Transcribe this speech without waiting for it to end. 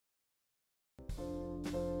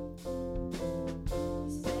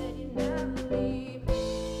Said you never leave.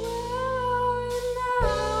 Well,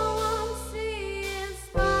 now I'm seeing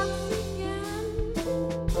sparks again.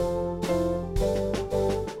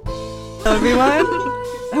 Hello, everyone,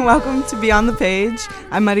 and welcome to Beyond the Page.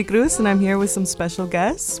 I'm Maricruz, and I'm here with some special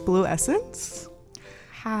guests, Blue Essence.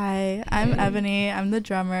 Hi, I'm Ebony. I'm the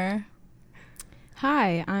drummer.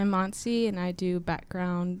 Hi, I'm Monsi, and I do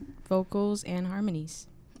background vocals and harmonies.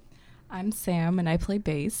 I'm Sam, and I play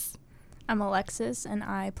bass. I'm Alexis, and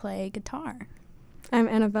I play guitar. I'm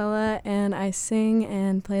Annabella, and I sing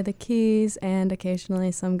and play the keys and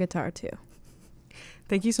occasionally some guitar too.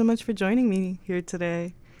 Thank you so much for joining me here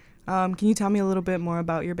today. Can you tell me a little bit more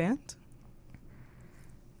about your band?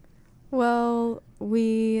 Well,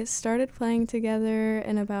 we started playing together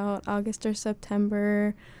in about August or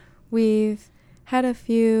September. We've had a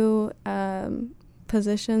few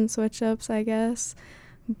position switch-ups, I guess.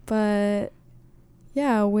 But,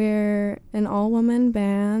 yeah, we're an all-woman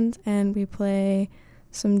band, and we play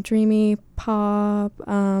some dreamy pop,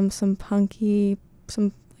 some punky,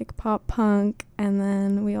 some, like, pop-punk, and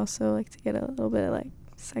then we also like to get a little bit of, like,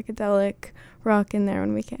 psychedelic rock in there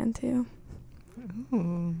when we can, too.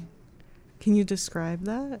 Oh. Can you describe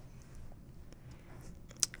that?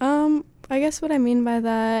 I guess what I mean by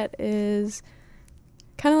that is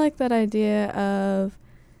kind of like that idea of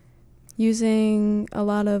using a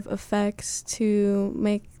lot of effects to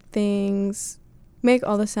make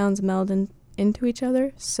all the sounds meld into each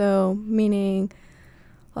other. So meaning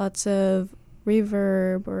lots of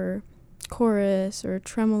reverb or chorus or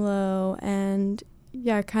tremolo, and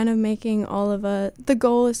yeah, kind of making all of the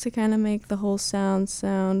goal is to kind of make the whole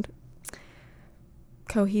sound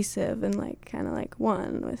cohesive and like kind of like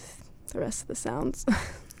one with the rest of the sounds.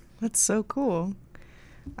 That's so cool.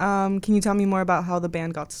 Can you tell me more about how the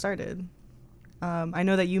band got started? I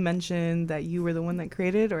know that you mentioned that you were the one that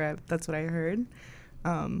created, or that's what I heard.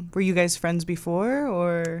 Were you guys friends before,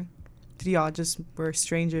 or did y'all just were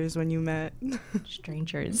strangers when you met?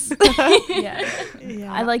 Strangers. Yeah.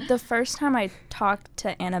 I like the first time I talked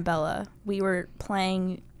to Annabella, I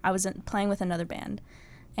was playing with another band,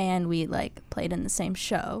 and we like played in the same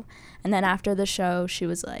show. And then after the show, she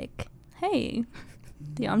was like, hey,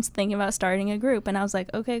 I'm thinking about starting a group. And I was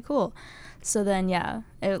like, okay, cool. So then, yeah,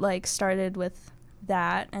 it like started with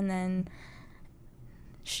that, and then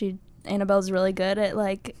Annabelle's really good at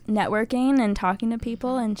like networking and talking to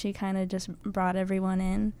people, and she kind of just brought everyone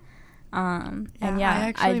in. And yeah,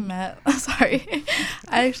 I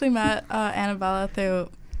actually met Annabella through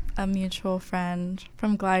a mutual friend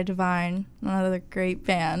from Glide Divine, another great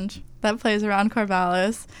band that plays around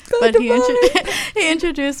Corvallis. But he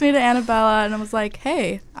introduced me to Annabella, and I was like,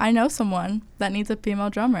 hey, I know someone that needs a female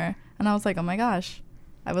drummer. And I was like, oh my gosh,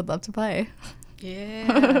 I would love to play.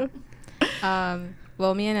 Yeah.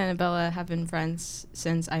 Well, me and Annabella have been friends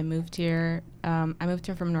since I moved here. I moved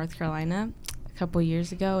here from North Carolina a couple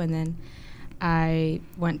years ago, and then I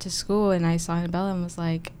went to school, and I saw Annabella and was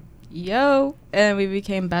like, yo. And we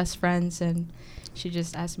became best friends, and she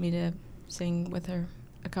just asked me to sing with her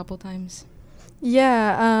a couple times.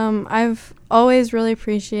 Yeah, I've always really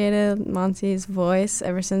appreciated Monsi's voice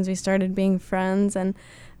ever since we started being friends, and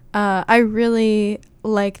I really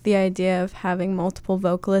like the idea of having multiple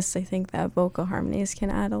vocalists. I think that vocal harmonies can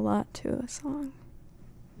add a lot to a song.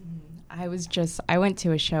 I went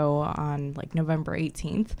to a show on like November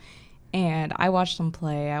 18th, and I watched them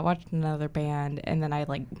play. I watched another band, and then I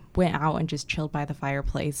like went out and just chilled by the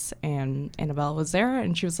fireplace, and Annabella was there,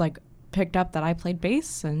 and she was like, picked up that I played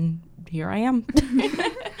bass, and here I am.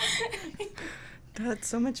 That's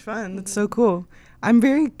so much fun. That's so cool. I'm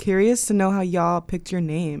very curious to know how y'all picked your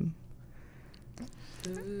name.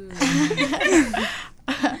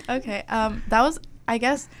 Okay, that was, I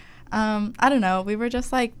guess, I don't know, we were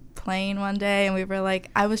just like playing one day, and we were like,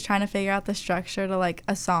 I was trying to figure out the structure to like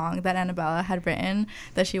a song that Annabella had written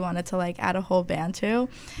that she wanted to like add a whole band to,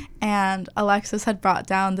 and Alexis had brought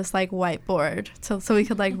down this like whiteboard so we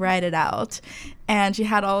could like write it out, and she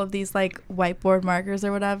had all of these like whiteboard markers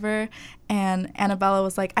or whatever, and Annabella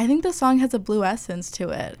was like, I think the song has a Blue Essence to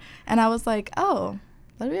it, and I was like, oh,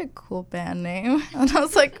 that'd be a cool band name. And I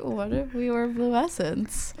was like, what if we were Blue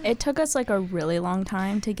Essence? It took us like a really long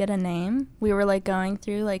time to get a name. We were like going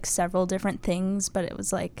through like several different things, but it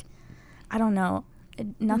was like, I don't know,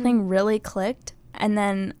 nothing really clicked. And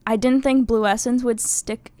then I didn't think Blue Essence would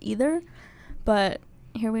stick either, but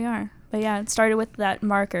here we are. But yeah, it started with that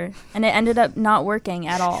marker, and it ended up not working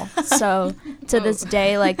at all. So to this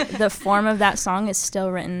day, like the form of that song is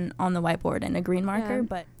still written on the whiteboard in a green marker. Yeah.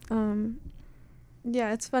 But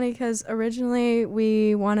Yeah, it's funny because originally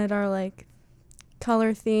we wanted our like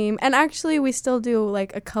color theme. And actually, we still do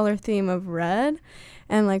like a color theme of red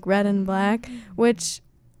and like red and black, which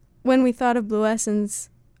when we thought of Blue Essence,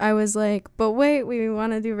 I was like, but wait, we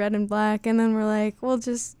want to do red and black. And then we're like, we'll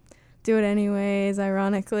just do it anyways,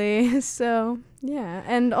 ironically. So, yeah.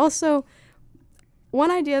 And also, one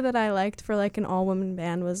idea that I liked for like an all-woman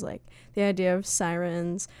band was like the idea of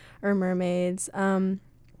sirens or mermaids. And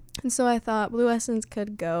so I thought Blue Essence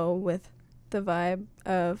could go with the vibe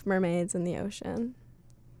of mermaids in the ocean.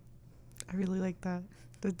 I really like that.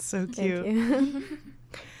 That's so Thank cute. you.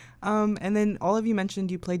 And then all of you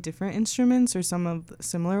mentioned you play different instruments or some of the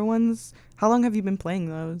similar ones. How long have you been playing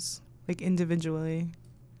those, like individually?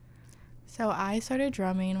 So I started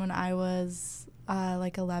drumming when I was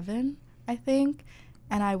like 11, I think.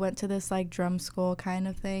 And I went to this like drum school kind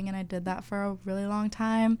of thing, and I did that for a really long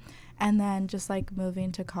time. And then just like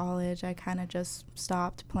moving to college, I kind of just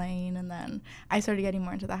stopped playing, and then I started getting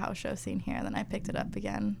more into the house show scene here, and then I picked it up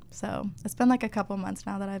again. So it's been like a couple months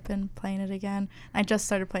now that I've been playing it again. I just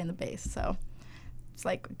started playing the bass, so it's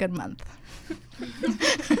like a good month.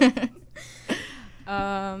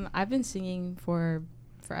 I've been singing for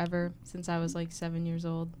forever, since I was like 7 years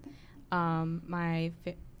old.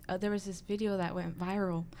 There was this video that went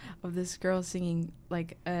viral of this girl singing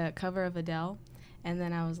like a cover of Adele, and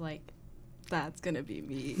then I was like, that's gonna be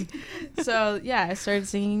me. So yeah, I started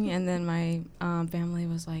singing, and then my family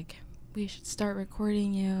was like, we should start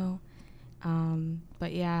recording you.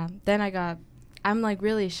 But yeah, then I'm like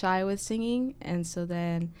really shy with singing, and so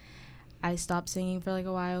then I stopped singing for like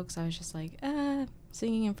a while because I was just like,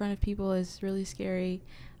 singing in front of people is really scary.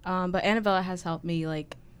 But Annabella has helped me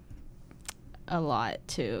like a lot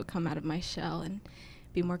to come out of my shell and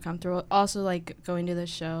be more comfortable. Also, like going to the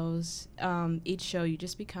shows, each show you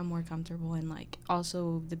just become more comfortable, and like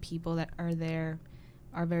also the people that are there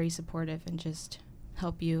are very supportive and just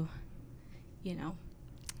help you,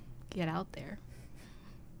 get out there.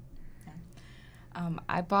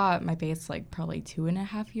 I bought my bass like probably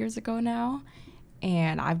 2.5 years ago now,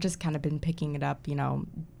 and I've just kind of been picking it up,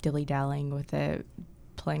 dilly-dallying with it,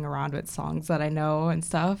 playing around with songs that I know and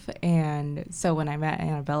stuff. And so when I met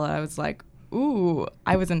Annabella, I was like, ooh,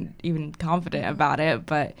 I wasn't even confident about it,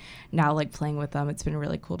 but now like playing with them, it's been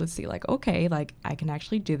really cool to see like, okay, like I can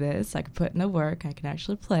actually do this, I can put in the work, I can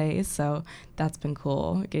actually play. So that's been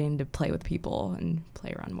cool, getting to play with people and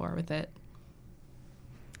play around more with it.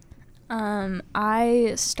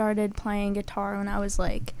 I started playing guitar when I was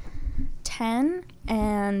like 10,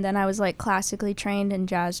 and then I was like classically trained and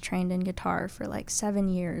jazz trained in guitar for like 7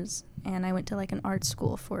 years, and I went to like an art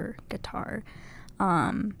school for guitar.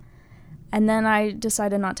 And then I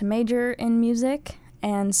decided not to major in music,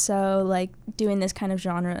 and so like doing this kind of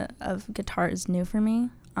genre of guitar is new for me.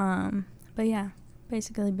 But yeah,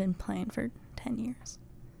 basically been playing for 10 years.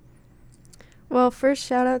 Well, first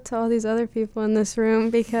shout out to all these other people in this room,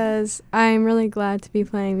 because I'm really glad to be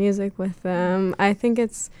playing music with them. I think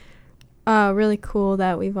it's really cool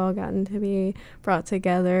that we've all gotten to be brought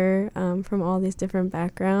together from all these different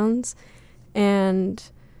backgrounds. And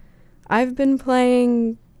I've been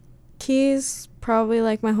playing keys probably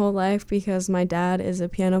like my whole life because my dad is a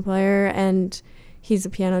piano player and he's a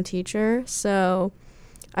piano teacher. So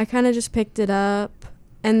I kind of just picked it up.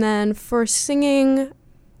 And then for singing,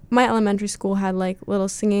 my elementary school had like little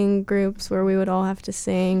singing groups where we would all have to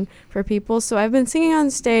sing for people. So I've been singing on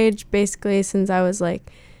stage basically since I was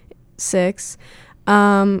like 6.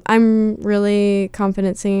 I'm really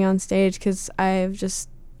confident singing on stage because I've just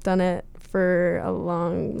done it for a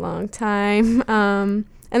long time.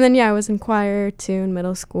 And then yeah, I was in choir too in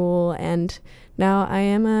middle school, and now I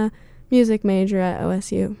am a music major at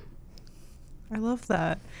OSU. I love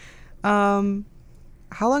that. How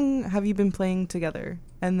long have you been playing together?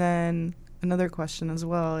 And then another question as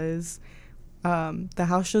well is the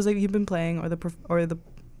house shows that you've been playing, or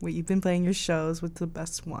you've been playing your shows. What's the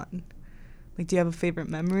best one? Like, do you have a favorite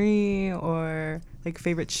memory or like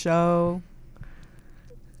favorite show?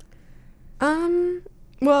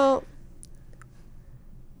 Well,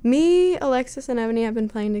 me, Alexis, and Ebony have been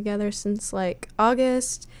playing together since like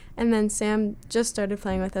August, and then Sam just started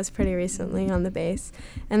playing with us pretty recently on the bass,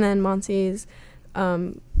 and then Monty's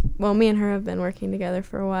me and her have been working together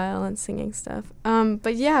for a while and singing stuff.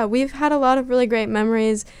 But yeah, we've had a lot of really great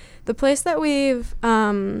memories. The place that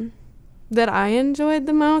that I enjoyed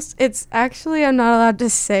the most, it's actually, I'm not allowed to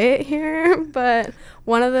say it here, but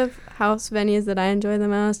one of the house venues that I enjoy the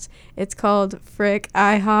most, it's called Frick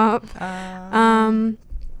IHOP.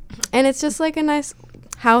 And it's just like a nice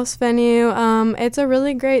house venue. It's a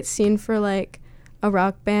really great scene for like a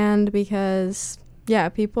rock band because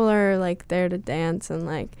people are like there to dance and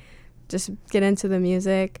like just get into the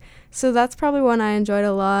music. So that's probably one I enjoyed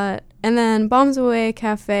a lot. And then Bombs Away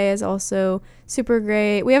Cafe is also super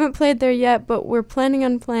great. We haven't played there yet, but we're planning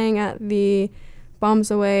on playing at the Bombs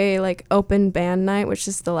Away like open band night, which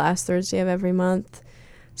is the last Thursday of every month.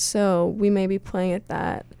 So we may be playing at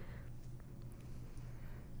that.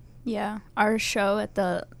 Yeah, our show at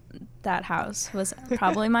that house was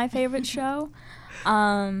probably my favorite show.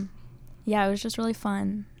 Yeah, it was just really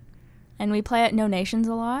fun. And we play at No Nations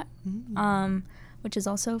a lot, which is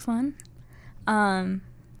also fun.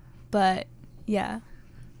 But yeah.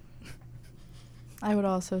 I would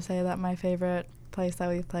also say that my favorite place that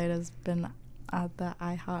we've played has been at the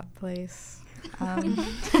IHOP place.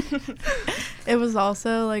 It was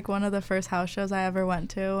also like one of the first house shows I ever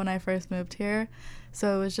went to when I first moved here.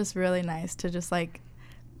 So it was just really nice to just like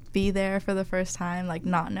be there for the first time, like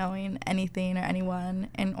not knowing anything or anyone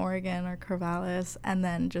in Oregon or Corvallis, and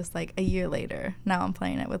then just like a year later, now I'm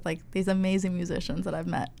playing it with like these amazing musicians that I've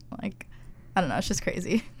met. Like, I don't know, it's just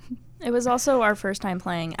crazy. It was also our first time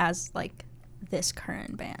playing as like this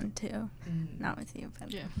current band too. Not with you,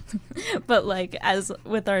 but but like as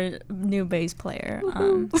with our new bass player.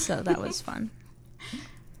 So that was fun.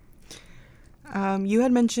 You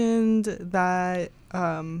had mentioned that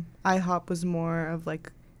IHOP was more of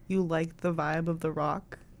like you liked the vibe of the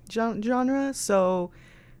rock genre. So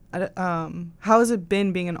how has it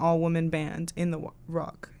been being an all-woman band in the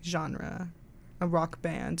rock genre, a rock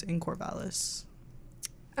band in Corvallis?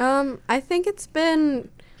 I think it's been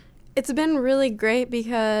really great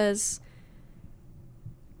because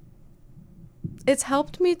it's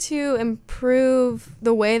helped me to improve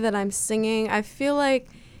the way that I'm singing. I feel like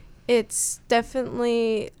it's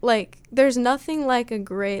definitely like there's nothing like a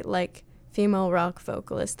great like female rock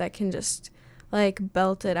vocalist that can just like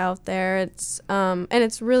belt it out there. It's and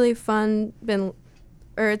it's really fun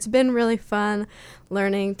it's been really fun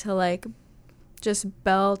learning to like just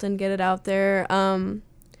belt and get it out there.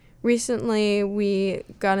 Recently we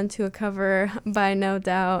got into a cover by No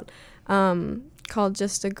Doubt called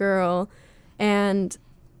Just a Girl, and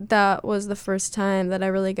that was the first time that I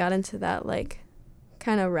really got into that like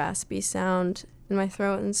kind of raspy sound in my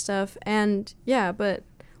throat and stuff. And yeah, but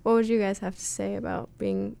what would you guys have to say about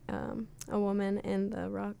being a woman in the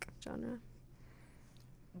rock genre?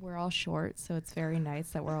 We're all short, so it's very nice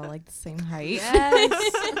that we're all like the same height.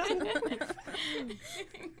 Yes.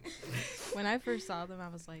 When I first saw them, I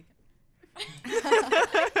was like,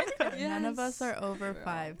 None of us are over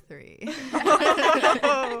 5'3".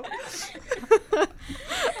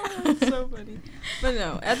 So funny. but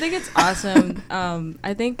no, I think it's awesome.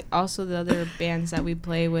 I think also the other bands that we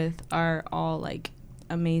play with are all like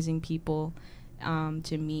amazing people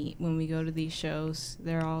to meet when we go to these shows.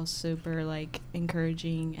 They're all super like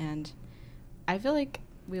encouraging, and I feel like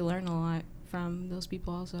we learn a lot from those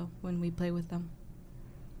people also when we play with them.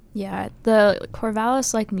 Yeah, the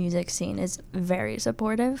Corvallis like music scene is very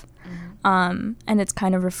supportive, and it's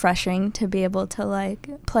kind of refreshing to be able to like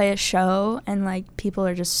play a show and like people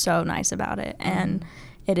are just so nice about it, and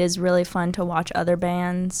it is really fun to watch other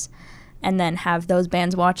bands and then have those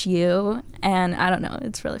bands watch you, and I don't know,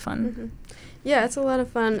 it's really fun. Yeah, it's a lot of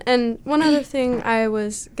fun. And one other thing I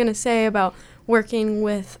was gonna say about working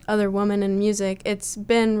with other women in music, it's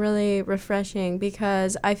been really refreshing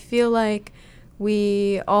because I feel like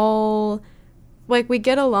we all like we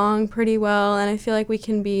get along pretty well, and I feel like we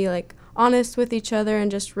can be like honest with each other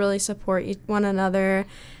and just really support one another.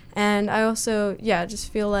 And I also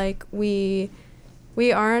just feel like we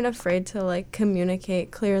aren't afraid to like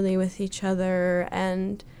communicate clearly with each other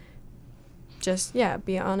and just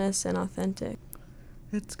be honest and authentic.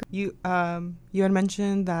 It's good. You had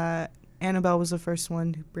mentioned that Annabelle was the first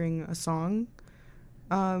one to bring a song.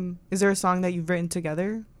 Is there a song that you've written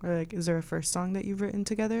together, or like is there a first song that you've written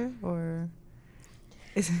together, or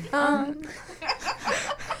is it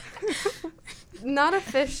Not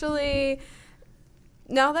officially.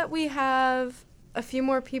 Now that we have a few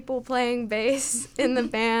more people playing bass in the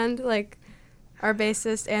band, like our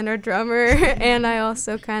bassist and our drummer, and I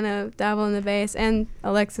also kind of dabble in the bass, and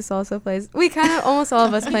Alexis also plays. We kind of, almost all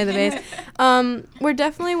of us play the bass. We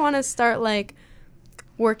definitely want to start, like,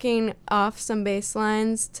 working off some bass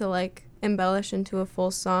lines to, like, embellish into a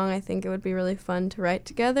full song. I think it would be really fun to write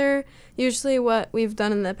together. Usually what we've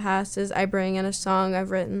done in the past is I bring in a song,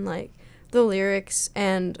 I've written, like, the lyrics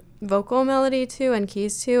and vocal melody to and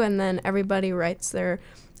keys to, and then everybody writes their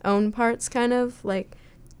own parts, kind of, like,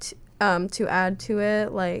 to add to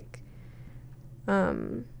it, like,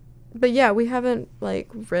 but yeah, we haven't, like,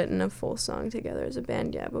 written a full song together as a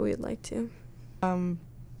band yet, but we'd like to.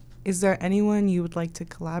 Is there anyone you would like to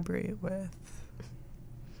collaborate with?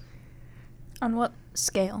 On what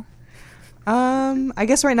scale? I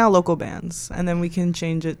guess right now local bands, and then we can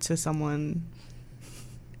change it to someone,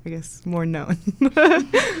 I guess, more known.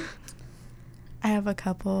 I have a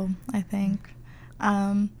couple, I think.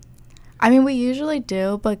 I mean, we usually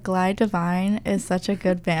do, but Glide Divine is such a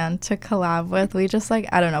good band to collab with. We just, like,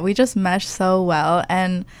 I don't know, we just mesh so well.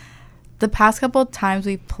 And the past couple times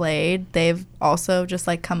we've played, they've also just,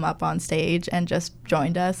 like, come up on stage and just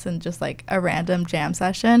joined us in just, like, a random jam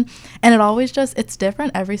session. And it always just, it's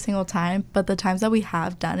different every single time, but the times that we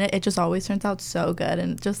have done it, it just always turns out so good.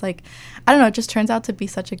 And just, like, I don't know, it just turns out to be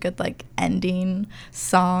such a good, like, ending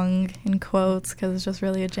song, in quotes, because it's just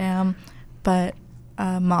really a jam. But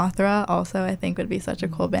Mothra also, I think, would be such a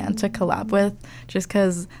cool band to collab with, just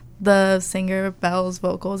because the singer Belle's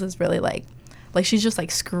vocals is really, like she's just, like,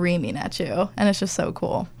 screaming at you, and it's just so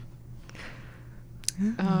cool.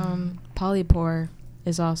 Polypore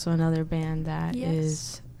is also another band that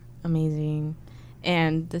is amazing,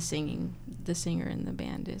 and the singer in the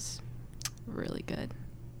band is really good.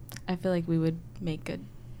 I feel like we would make good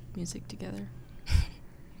music together.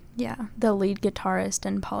 Yeah, the lead guitarist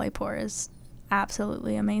in Polypore is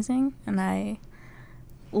absolutely amazing, and I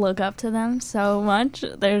look up to them so much.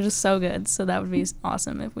 They're just so good, so that would be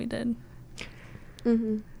awesome if we did.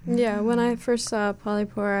 Yeah, when I first saw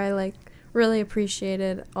Polypore, I, like, really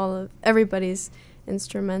appreciated all of everybody's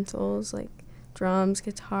instrumentals, like drums,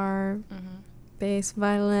 guitar, bass,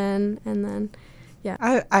 violin, and then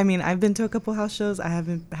I mean, I've been to a couple house shows. I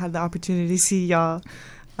haven't had the opportunity to see y'all.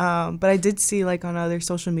 But I did see, like, on other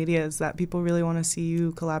social medias that people really want to see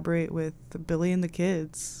you collaborate with Billy and the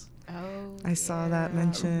Kids. Oh, I saw that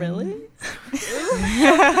mentioned. Really?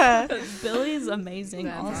 Billy's amazing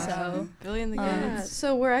also. Billy and the yeah. Kids.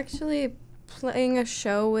 So we're actually playing a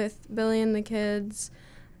show with Billy and the Kids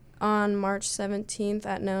on March 17th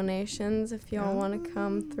at No Nations, if y'all want to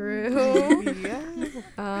come through.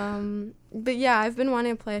 But yeah, I've been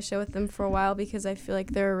wanting to play a show with them for a while because I feel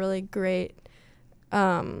like they're a really great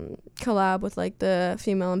collab with, like, the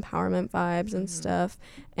female empowerment vibes and stuff.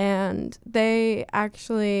 And they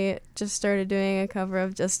actually just started doing a cover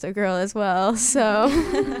of Just a Girl as well, so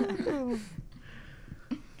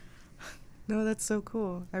No, that's so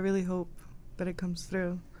cool. I really hope that it comes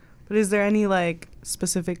through. But is there any, like,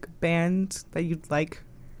 specific band that you'd like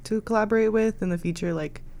to collaborate with in the future,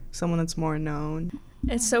 like someone that's more known?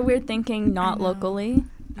 It's so weird thinking not locally.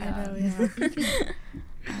 I know, yeah.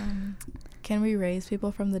 Can we raise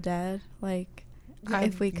people from the dead? Like,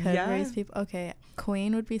 if we could raise people. Okay,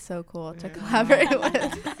 Queen would be so cool to collaborate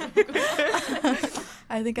with.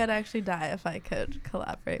 I think I'd actually die if I could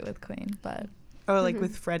collaborate with Queen, but. Oh, like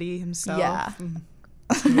with Freddie himself? Yeah.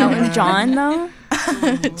 Elton John, though?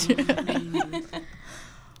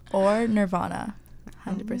 Or Nirvana,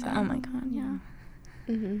 100%. Oh my god, yeah.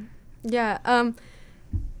 Yeah,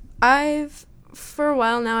 I've, for a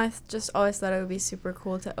while now, I've just always thought it would be super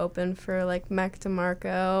cool to open for, like, Mac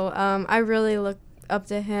DeMarco. I really look up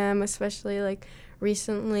to him, especially, like,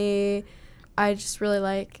 recently. I just really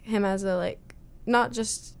like him as a, like, not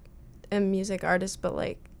just a music artist, but,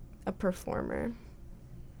 like, a performer.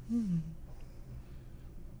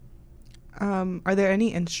 Are there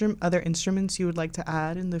any other instruments you would like to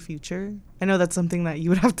add in the future? I know that's something that you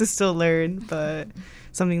would have to still learn, but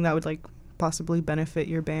something that would, like, possibly benefit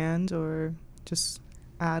your band or just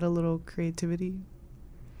add a little creativity?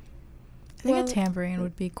 I think a tambourine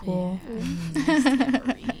would be cool.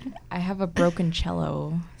 I have a broken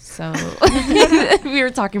cello, so we were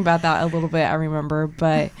talking about that a little bit, I remember,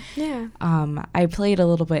 but Yeah. I played a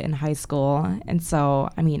little bit in high school, and so,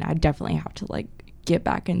 I mean, I definitely have to, like, get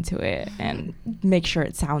back into it and make sure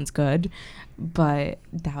it sounds good, but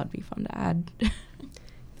that would be fun to add.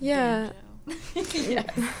 Yeah. Yeah.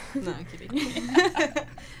 No, I'm kidding.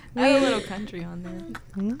 I had a little country on there.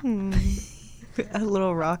 A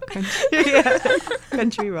little rock country.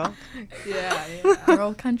 Country rock. Yeah.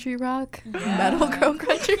 Girl country rock? Metal girl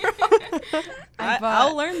country rock?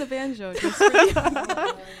 I'll learn the banjo just for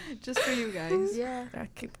you. Just for you guys. Yeah.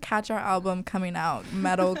 Catch our album coming out,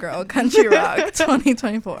 Metal Girl Country Rock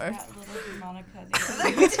 2024.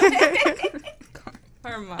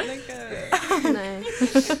 Harmonica.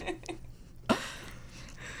 Nice.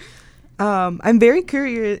 I'm very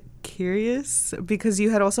curious because you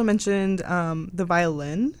had also mentioned the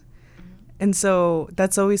violin, and so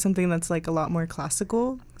that's always something that's, like, a lot more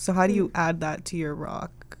classical. So how do you add that to your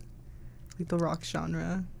rock, like the rock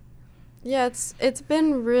genre? Yeah, it's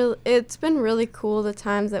been really cool the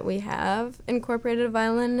times that we have incorporated a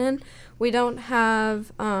violin in. We don't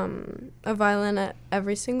have a violin at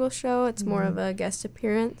every single show. It's more of a guest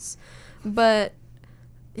appearance, but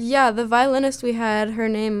Yeah, the violinist we had, her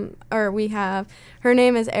name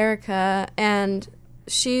is Erica, and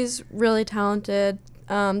she's really talented,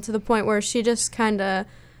 to the point where she just kind of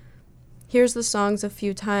hears the songs a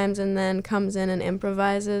few times and then comes in and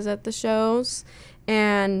improvises at the shows.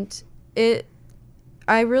 And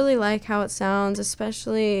I really like how it sounds,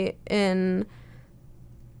 especially in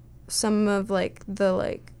some of like the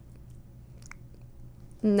like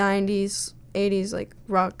 90s, 80s like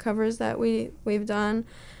rock covers that we've done.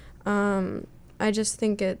 I just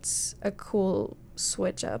think it's a cool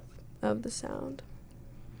switch up of the sound.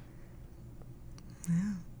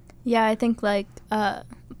 Yeah. Yeah, I think like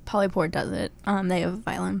Polyport does it. They have a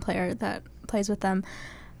violin player that plays with them,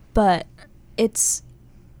 but I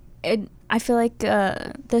feel like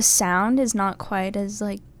the sound is not quite as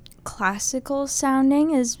like classical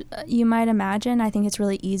sounding as you might imagine. I think it's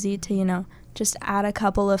really easy to just add a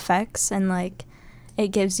couple effects, and like it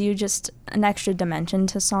gives you just an extra dimension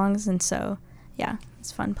to songs. And so yeah,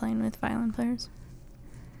 it's fun playing with violin players.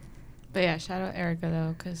 But yeah, shout out Erica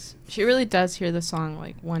though, because she really does hear the song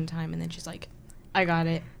like one time and then she's like, I got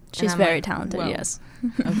it. She's very talented. well, Yes.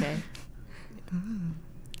 Okay.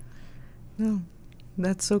 No,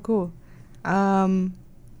 that's so cool. I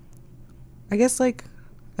guess like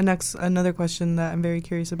another question that I'm very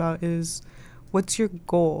curious about is, what's your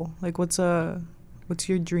goal? Like, what's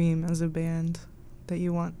your dream as a band that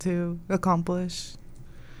you want to accomplish?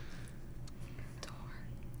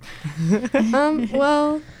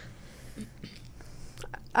 Well,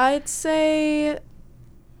 I'd say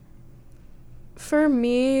for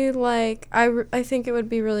me, like, I think it would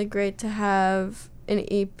be really great to have an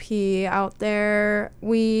EP out there.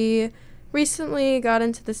 We recently got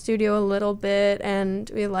into the studio a little bit, and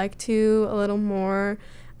we like to a little more.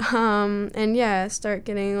 And yeah, start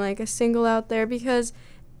getting like a single out there, because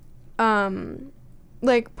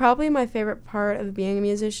like probably my favorite part of being a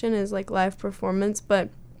musician is like live performance, but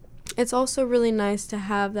it's also really nice to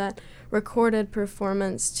have that recorded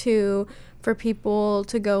performance too, for people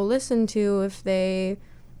to go listen to if they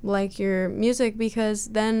like your music, because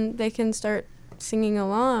then they can start singing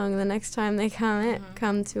along the next time they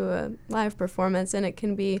come to a live performance, and it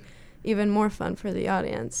can be even more fun for the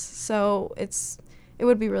audience. So it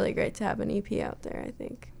would be really great to have an EP out there, I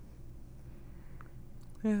think.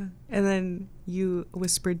 Yeah. And then you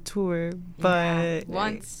whispered tour, but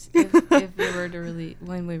once if we were to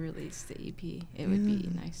when we release the EP, it would be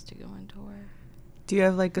nice to go on tour. do you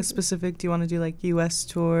have like a specific, do you want to do like US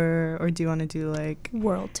tour, or do you want to do like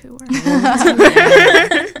World tour.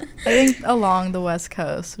 I think along the West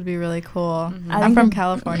Coast would be really cool. Mhm. I'm from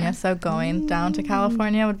California, so going down to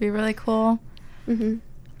California would be really cool.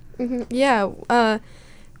 Yeah,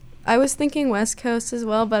 I was thinking West Coast as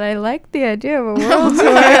well, but I like the idea of a world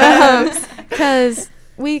tour, because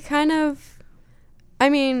we kind of,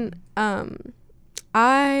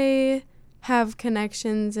 I have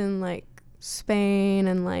connections in like Spain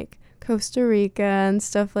and like Costa Rica and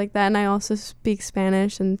stuff like that, and I also speak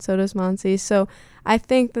Spanish, and so does Monsi. So I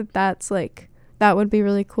think that would be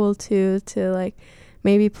really cool too, to like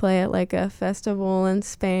maybe play at like a festival in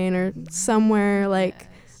Spain or somewhere like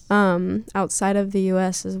outside of the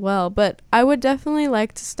US as well. But I would definitely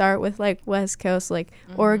like to start with like West Coast, like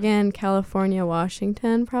Oregon, California,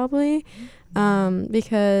 Washington probably,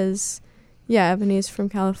 because yeah, Ebony's from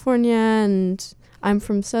California and I'm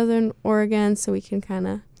from Southern Oregon, so we can kind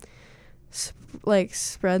of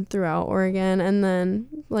spread throughout Oregon, and then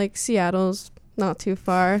like Seattle's not too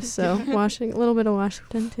far, so a little bit of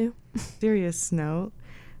Washington too. serious note,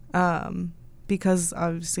 because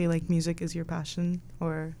obviously like music is your passion,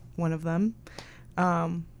 or one of them,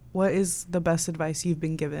 what is the best advice you've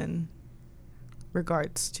been given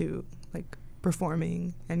regards to like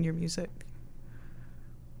performing and your music?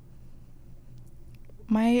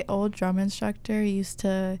 My old drum instructor used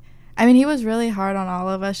to, he was really hard on all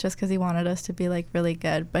of us just because he wanted us to be like really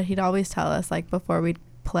good, but he'd always tell us like before we'd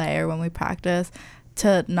play or when we practice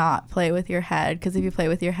to not play with your head, because if you play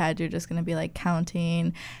with your head, you're just going to be like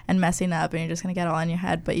counting and messing up, and you're just going to get all in your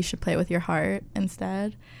head, but you should play with your heart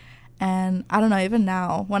instead. And I don't know, even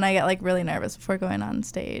now when I get like really nervous before going on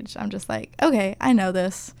stage, I'm just like, okay, I know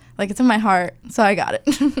this, like it's in my heart, so I got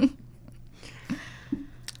it.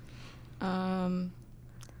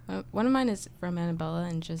 One of mine is from Annabella,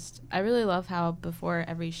 and just I really love how before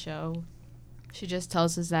every show she just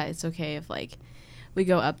tells us that it's okay if like we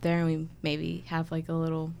go up there and we maybe have like a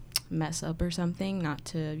little mess up or something, not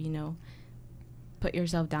to put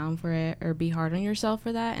yourself down for it or be hard on yourself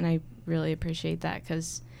for that. And I really appreciate that,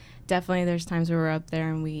 because definitely there's times where we're up there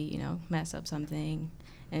and we mess up something,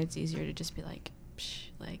 and it's easier to just be like, psh,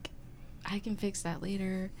 like I can fix that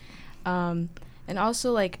later. And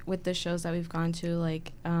also, like, with the shows that we've gone to,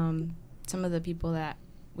 like, some of the people that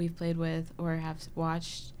we've played with or have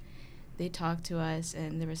watched, they talked to us,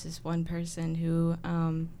 and there was this one person who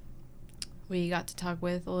we got to talk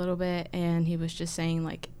with a little bit, and he was just saying,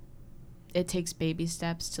 like, it takes baby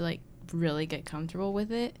steps to, like, really get comfortable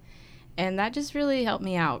with it. And that just really helped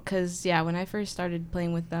me out because, yeah, when I first started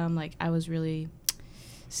playing with them, like, I was really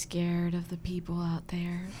scared of the people out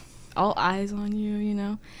there. All eyes on you, you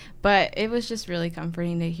know? But it was just really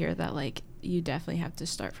comforting to hear that, like, you definitely have to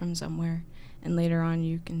start from somewhere. And later on,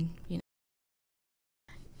 you can, you know.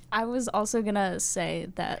 I was also gonna say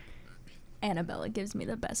that Annabella gives me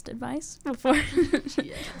the best advice before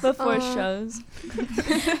before Aw. shows.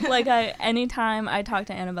 Like anytime I talk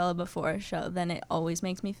to Annabella before a show, then it always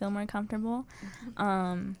makes me feel more comfortable.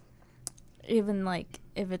 Even like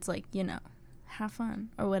if it's like, you know, have fun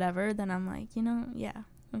or whatever, then I'm like, you know, yeah,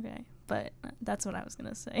 okay. But that's what I was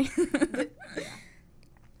gonna say.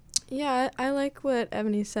 Yeah, I like what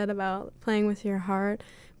Ebony said about playing with your heart,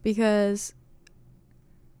 because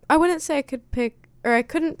I wouldn't say I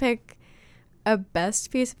couldn't pick a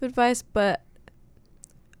best piece of advice, but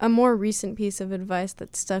a more recent piece of advice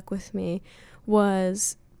that stuck with me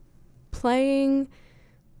was playing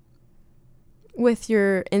with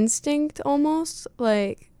your instinct almost,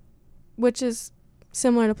 like, which is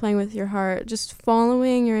similar to playing with your heart, just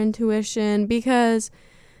following your intuition, because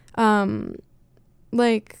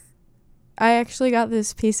like, I actually got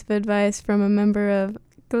this piece of advice from a member of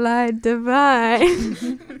Glide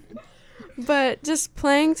Divine. But just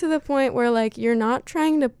playing to the point where, like, you're not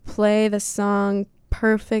trying to play the song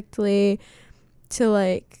perfectly to,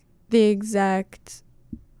 like, the exact,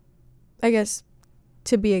 I guess,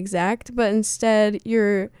 to be exact, but instead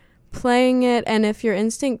you're playing it, and if your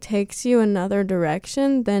instinct takes you another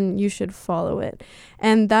direction, then you should follow it.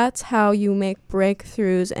 And that's how you make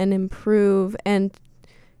breakthroughs and improve and,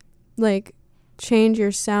 like, change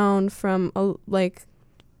your sound from, like,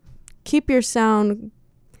 keep your sound,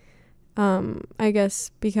 I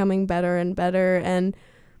guess, becoming better and better, and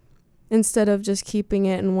instead of just keeping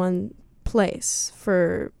it in one place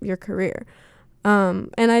for your career.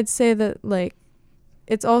 And I'd say that, like,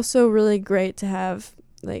 it's also really great to have,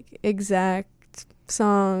 like, exact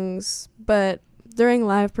songs, but during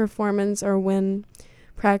live performance or when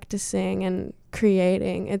practicing and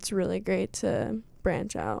creating, it's really great to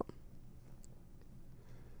branch out.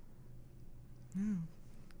 Yeah,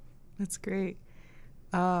 that's great.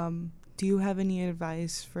 Do you have any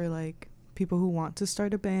advice for, like, people who want to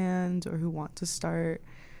start a band or who want to start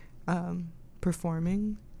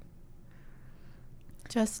performing?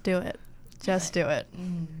 Just do it. Just do it.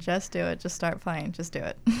 Just do it. Just start playing. Just do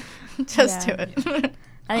it. Just do Yeah. it.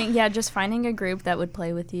 I think, yeah, just finding a group that would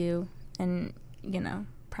play with you and, you know,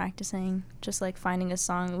 practicing, just, like, finding a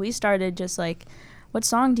song. We started just, like, what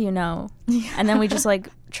song do you know? And then we just, like,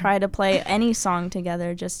 try to play any song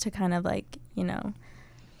together just to kind of, like, you know,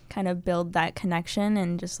 kind of build that connection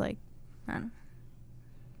and just, like, I don't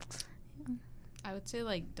know. I would say,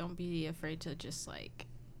 like, don't be afraid to just, like,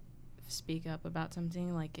 speak up about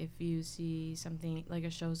something. Like, if you see something, like, a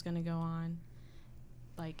show's gonna go on,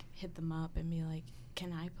 like, hit them up and be like,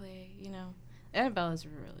 can I play, you know? Annabella's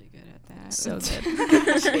really good at that. So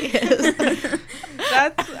good. She is.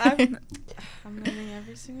 I'm learning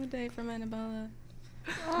every single day from Annabella.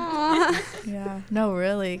 Yeah. No,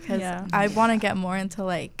 really, because Yeah. I want to get more into,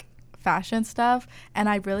 like, fashion stuff, and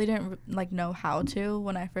I really didn't like know how to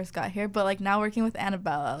when I first got here, but, like, now working with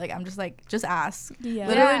Annabella, like, I'm just like, just ask. Yeah.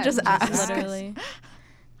 Literally just ask. Literally.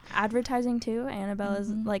 Advertising too. Annabella's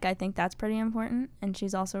like, I think that's pretty important, and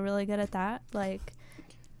she's also really good at that. Like,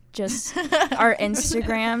 just our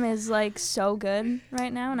Instagram is, like, so good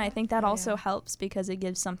right now, and I think that also helps because it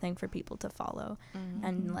gives something for people to follow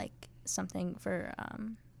and, like, something for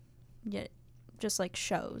just, like,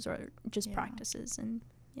 shows or just practices, and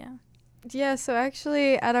Yeah, so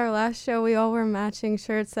actually at our last show, we all were matching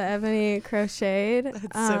shirts that Ebony crocheted.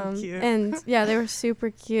 That's so cute. And yeah, they were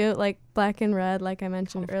super cute, like black and red, like I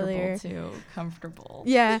mentioned earlier. Comfortable.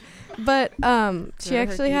 Yeah, but she her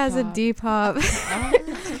actually has a Depop. Depop.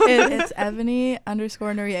 It's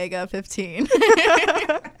Ebony_Noriega 15.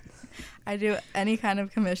 I do any kind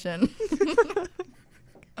of commission.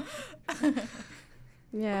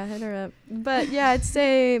 Yeah, hit her up. But yeah, I'd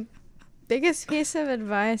say biggest piece of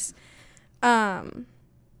advice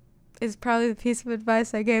is probably the piece of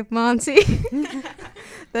advice I gave Monty.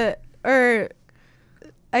 Or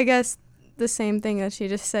I guess the same thing that she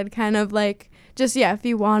just said, kind of like, just, yeah, if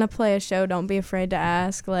you want to play a show, don't be afraid to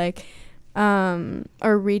ask, like,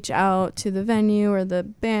 or reach out to the venue or the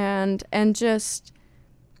band, and just,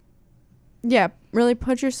 yeah, really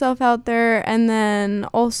put yourself out there, and then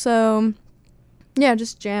also, yeah,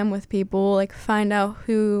 just jam with people, like find out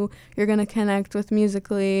who you're going to connect with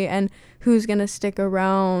musically and who's going to stick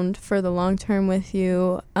around for the long term with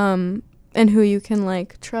you, and who you can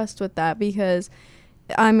like trust with that, because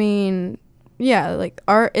I mean, yeah, like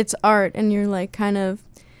it's art, and you're like kind of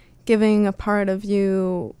giving a part of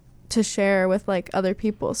you to share with like other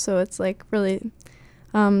people, so it's like really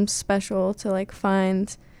special to like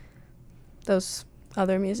find those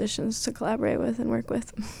other musicians to collaborate with and work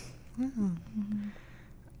with.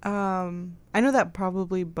 I know that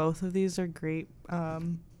probably both of these are great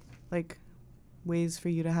like ways for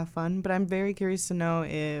you to have fun, but I'm very curious to know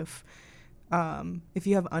if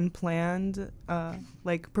you have unplanned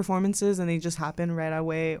like performances and they just happen right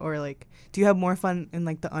away, or like do you have more fun in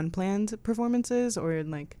like the unplanned performances or in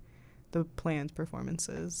like the planned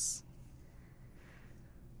performances?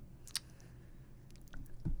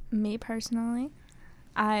 Me personally,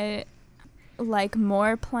 I like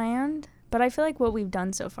more planned, but I feel like what we've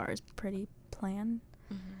done so far is pretty planned.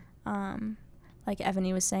 Like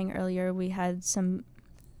Ebony was saying earlier, we had some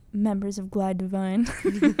members of Glide Divine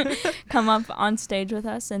come up on stage with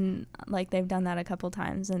us, and like they've done that a couple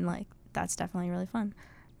times, and like that's definitely really fun.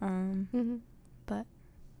 But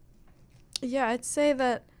yeah, I'd say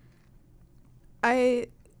that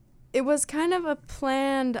it was kind of a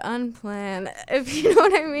planned unplanned, if you know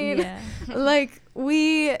what I mean. yeah. Like,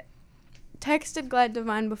 we texted Glide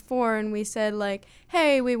Divine before, and we said, like,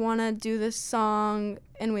 hey, we want to do this song,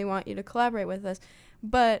 and we want you to collaborate with us.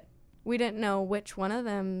 But we didn't know which one of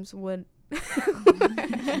them would... we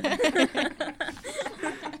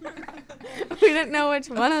didn't know which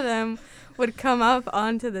one of them would come up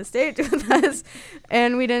onto the stage with us,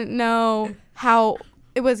 and we didn't know how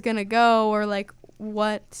it was going to go, or, like,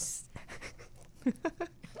 what...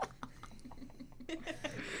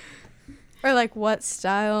 or like what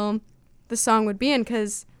style the song would be in,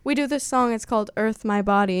 because we do this song, it's called Earth My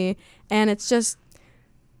Body, and it's just,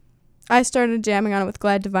 I started jamming on it with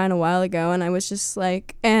Glide Divine a while ago, and I was just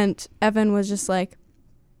like, and Evan was just like,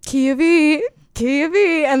 key of E,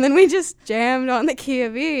 and then we just jammed on the key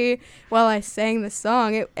of E while I sang the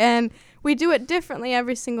song, and we do it differently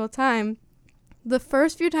every single time. The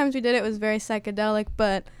first few times we did it was very psychedelic,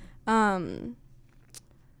 but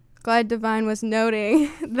Glide Divine was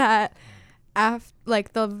noting that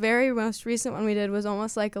like the very most recent one we did was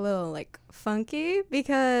almost like a little like funky,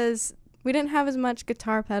 because we didn't have as much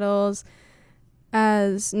guitar pedals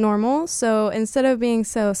as normal, so instead of being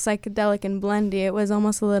so psychedelic and blendy, it was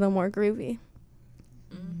almost a little more groovy.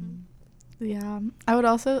 Yeah,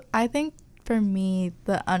 I think for me,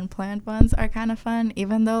 the unplanned ones are kind of fun,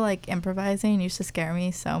 even though like improvising used to scare me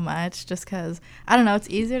so much, just because, I don't know, it's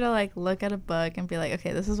easier to like look at a book and be like,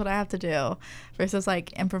 okay, this is what I have to do, versus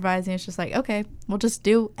like improvising, it's just like, okay, we'll just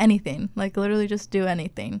do anything, like literally just do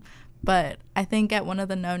anything. But I think at one of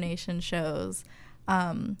the No Nation shows,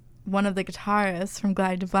 one of the guitarists from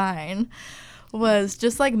Glide Divine was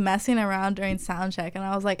just like messing around during sound check, and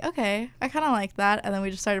I was like, okay, I kind of like that. And then we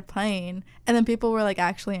just started playing, and then people were like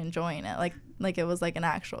actually enjoying it, like it was like an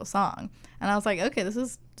actual song, and I was like, okay, this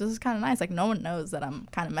is kind of nice. Like, no one knows that I'm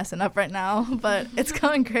kind of messing up right now, but it's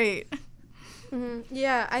going great.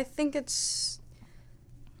 Yeah, I think it's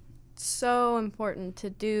so important to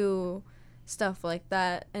do stuff like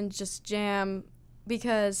that and just jam,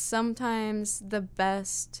 because sometimes the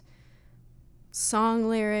best song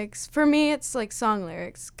lyrics, for me it's like song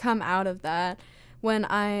lyrics, come out of that when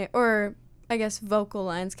I guess vocal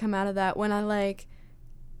lines come out of that when I like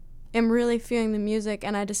am really feeling the music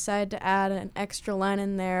and I decide to add an extra line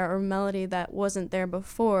in there or melody that wasn't there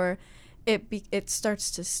before. It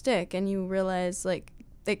starts to stick, and you realize like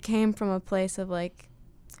it came from a place of like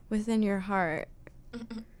within your heart.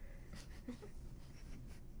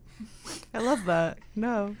 I love that.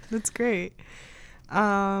 No, that's great.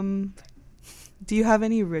 Do you have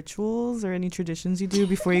any rituals or any traditions you do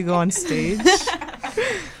before you go on stage?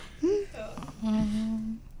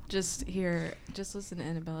 Just listen to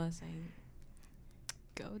Annabella saying,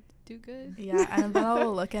 "Go do good." Yeah, Annabella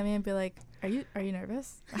will look at me and be like, "Are you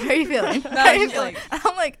nervous? How are you feeling? No, How are you she's feeling?" And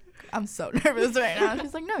I'm like, "I'm so nervous right now."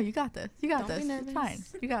 She's like, "No, you got this. You got Don't be this. It's nervous. fine.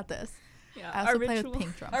 You got this." Yeah, I also play with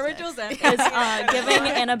pink drumsticks. Our rituals Is giving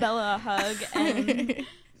Annabella a hug, and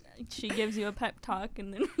she gives you a pep talk,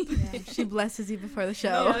 and then She blesses you before the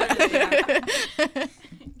show.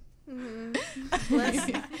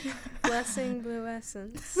 Blessing Blue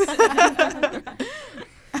Essence.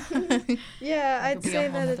 Yeah, I'd say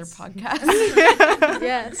that another it's podcast.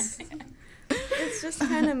 yes. It's just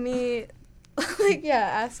kind of me like, yeah,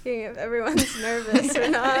 asking if everyone's nervous or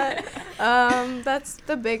not. That's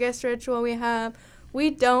the biggest ritual we have. We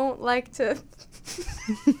don't like to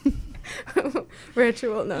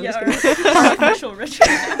ritual. No, I'm just kidding. Official ritual.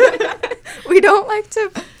 We don't like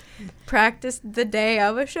to practice the day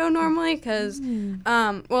of a show normally because,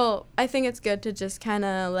 well, I think it's good to just kind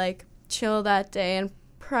of like chill that day and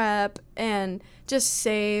prep and just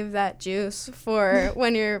save that juice for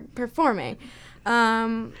when you're performing.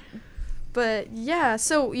 But yeah,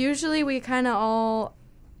 so usually we kind of all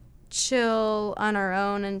chill on our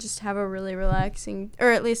own and just have a really relaxing,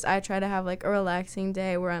 or at least I try to have like a relaxing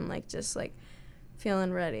day where I'm like just like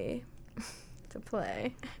feeling ready to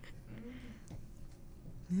play.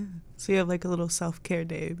 Yeah. So you have like a little self-care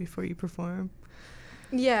day before you perform.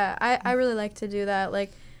 Yeah, I really like to do that.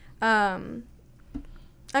 Like, I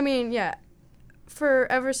mean, yeah,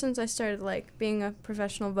 ever since I started like being a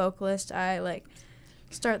professional vocalist, I like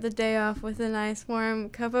start the day off with a nice warm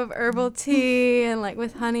cup of herbal tea and like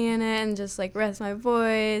with honey in it and just like rest my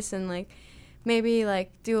voice and like maybe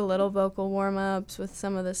like do a little vocal warm-ups with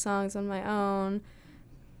some of the songs on my own.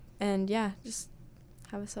 And yeah, just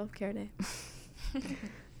have a self-care day.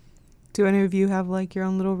 Do any of you have like your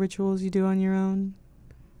own little rituals you do on your own?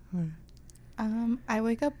 Or? I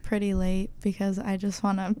wake up pretty late because I just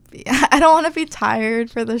want to be, I don't want to be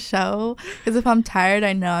tired for the show, because if I'm tired,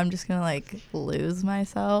 I know I'm just going to like lose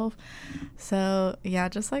myself. So yeah,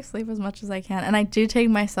 just like sleep as much as I can. And I do take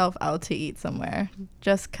myself out to eat somewhere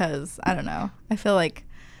just because, I don't know, I feel like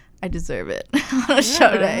I deserve it on a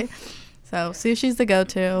show day. So sushi's the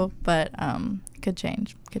go-to, but could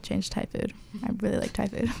change Thai food. I really like Thai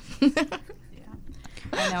food.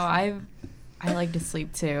 I know I like to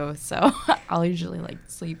sleep too, so I'll usually like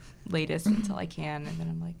sleep latest until I can, and then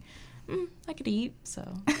I'm like, I could eat. So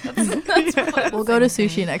that's We'll go to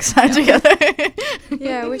sushi next time together.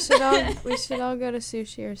 Yeah, we should all go to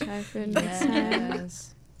sushi or Thai food next time.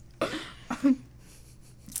 Yes.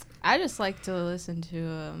 I just like to listen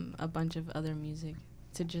to a bunch of other music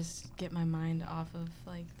to just get my mind off of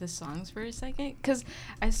like the songs for a second, because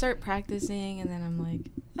I start practicing and then I'm like,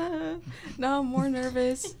 no, I'm more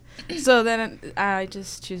nervous. So then I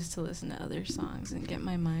just choose to listen to other songs and get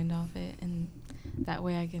my mind off it, and that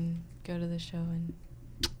way I can go to the show and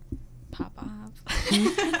pop off.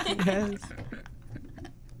 Yes.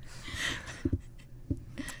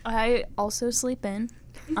 I also sleep in.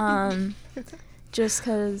 Just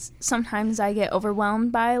because sometimes I get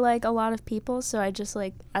overwhelmed by like a lot of people, so I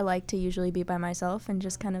like to usually be by myself and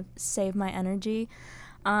just kind of save my energy.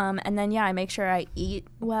 And then I make sure I eat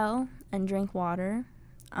well and drink water.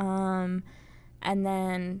 And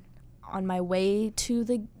then on my way to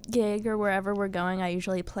the gig or wherever we're going, I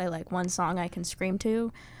usually play like one song I can scream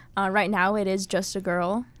to. Right now it is Just a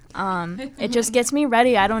Girl. It just gets me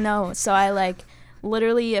ready. I don't know. So I like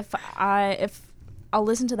literally if I'll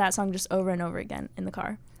listen to that song just over and over again in the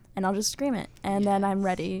car, and I'll just scream it, and then I'm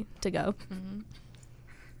ready to go.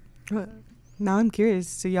 Mm-hmm. Now I'm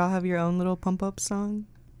curious. Do y'all have your own little pump-up song?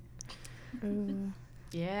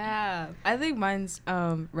 Yeah, I think mine's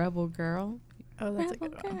Rebel Girl. Oh, that's a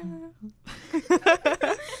good one.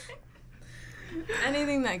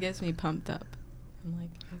 Anything that gets me pumped up, I'm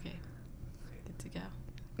like, okay, good to go.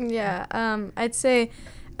 Yeah, I'd say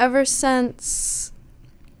ever since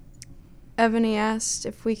Ebony asked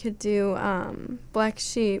if we could do Black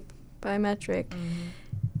Sheep by Metric,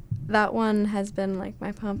 that one has been like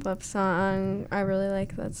my pump up song. I really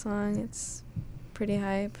like that song. It's pretty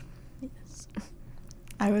hype. Yes.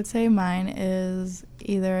 I would say mine is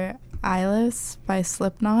either Eyeless by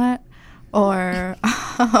Slipknot or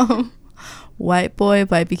White Boy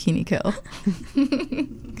by Bikini Kill.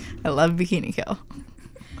 I love Bikini Kill.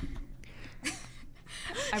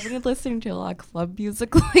 I've been listening to a lot of club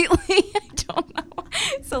music lately. I don't know.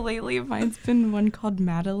 So lately mine's been one called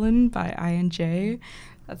Madeline by INJ.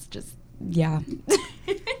 That's just, yeah.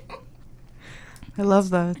 I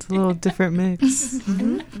love that. It's a little different mix.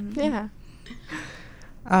 Yeah.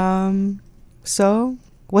 So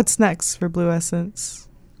what's next for Blue Essence?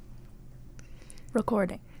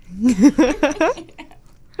 Recording.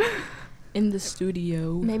 In the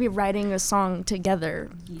studio. Maybe writing a song together,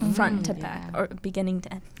 front to back, or beginning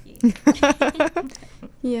to end.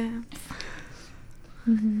 Yeah.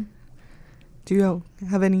 Do you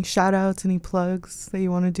have any shout outs, any plugs that you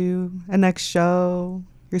want to do? A next show,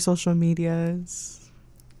 your social medias?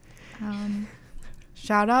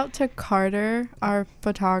 Shout out to Carter, our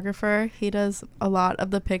photographer. He does a lot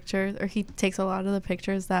of the pictures, or he takes a lot of the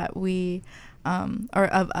pictures that we, or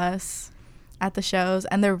of us. at the shows,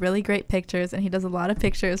 and they're really great pictures, and he does a lot of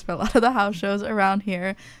pictures for a lot of the house shows around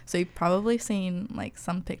here, so you've probably seen like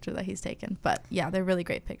some picture that he's taken, but yeah, they're really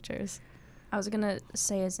great pictures. I was gonna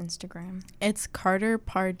say his Instagram. It's Carter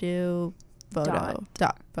Pardue photo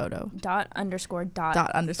dot photo Dot underscore dot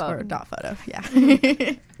dot underscore photo. dot photo.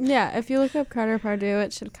 Yeah. Yeah, if you look up Carter Pardue,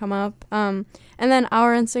 it should come up. And then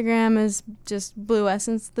our Instagram is just Blue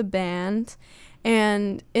Essence the band,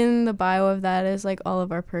 and in the bio of that is like all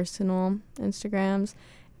of our personal Instagrams.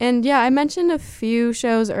 And yeah, I mentioned a few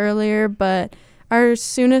shows earlier, but our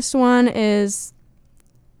soonest one is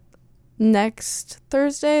next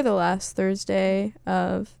Thursday, the last Thursday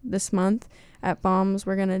of this month at Bombs.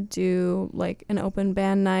 We're gonna do like an open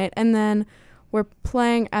band night, and then we're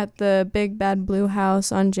playing at the Big Bad Blue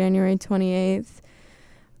House on January 28th.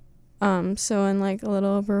 So in like a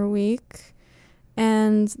little over a week.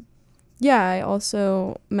 And yeah, I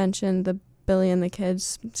also mentioned the Billy and the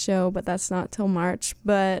Kids show, but that's not till March.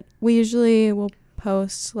 But we usually will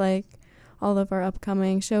post like all of our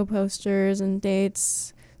upcoming show posters and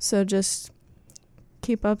dates. So just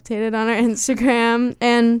keep updated on our Instagram.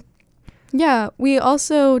 And yeah, we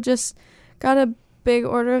also just got a big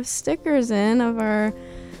order of stickers in of our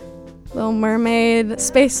Little Mermaid,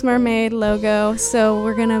 Space Mermaid logo. So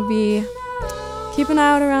we're gonna be keeping an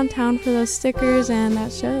eye out around town for those stickers and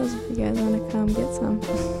at shows if you guys want to come get some.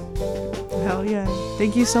 Hell yeah.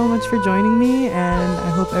 Thank you so much for joining me, and I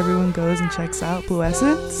hope everyone goes and checks out Blue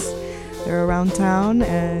Essence. They're around town,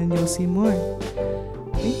 and you'll see more.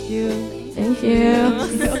 Thank you. Thank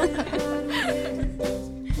you.